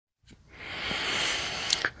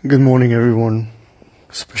Good morning, everyone.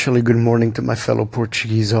 Especially good morning to my fellow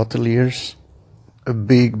Portuguese hoteliers. A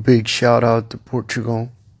big shout out to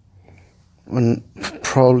Portugal. And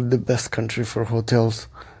probably the best country for hotels.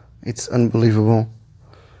 It's unbelievable.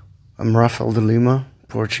 I'm Rafael de Lima,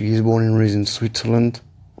 Portuguese, born and raised in Switzerland.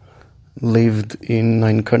 Lived in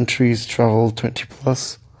 9 countries, traveled 20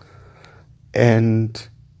 plus. And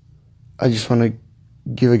I just want to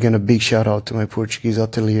give again a big shout out to my Portuguese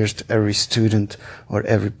hoteliers, to every student or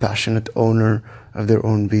every passionate owner of their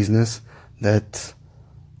own business, that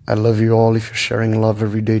I love you all if you're sharing love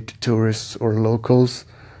every day to tourists or locals.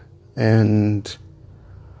 And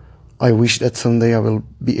I wish that someday I will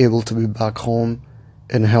be able to be back home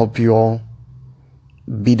and help you all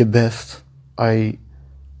be the best. I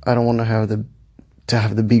don't want to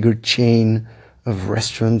have the bigger chain of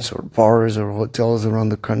restaurants or bars or hotels around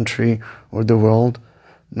the country or the world.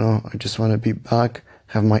 No, I just want to be back,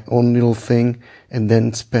 have my own little thing, and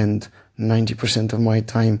then spend 90% of my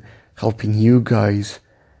time helping you guys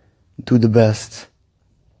do the best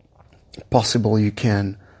possible you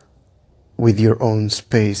can with your own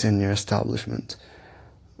space and your establishment.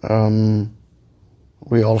 We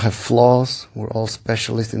all have flaws, we're all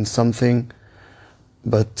specialists in something,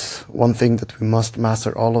 but one thing that we must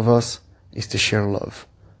master, all of us, is to share love,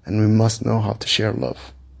 and we must know how to share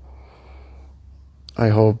love. I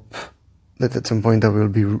hope that at some point I will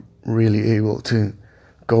be really able to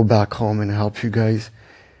go back home and help you guys,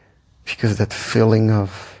 because that feeling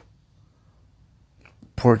of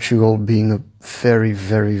Portugal being a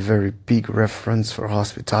very big reference for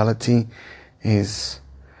hospitality is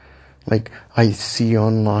like, I see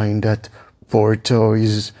online that Porto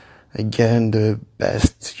is again the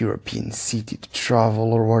best European city to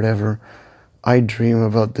travel or whatever. I dream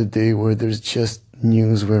about the day where there's just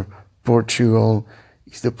news where Portugal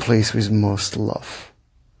is the place with most love,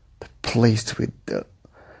 the place with that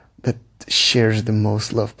shares the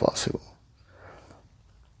most love possible.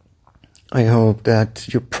 I hope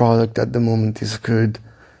that your product at the moment is good.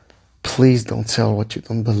 Please don't sell what you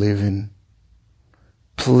don't believe in.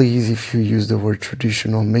 Please, if you use the word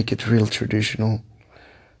traditional, make it real traditional,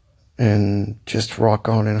 and just rock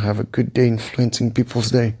on and have a good day influencing people's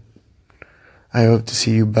day. I hope to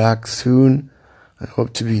see you back soon. I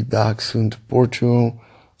hope to be back soon to Portugal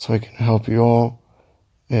so I can help you all,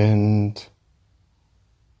 and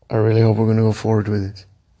I really hope we're going to go forward with it.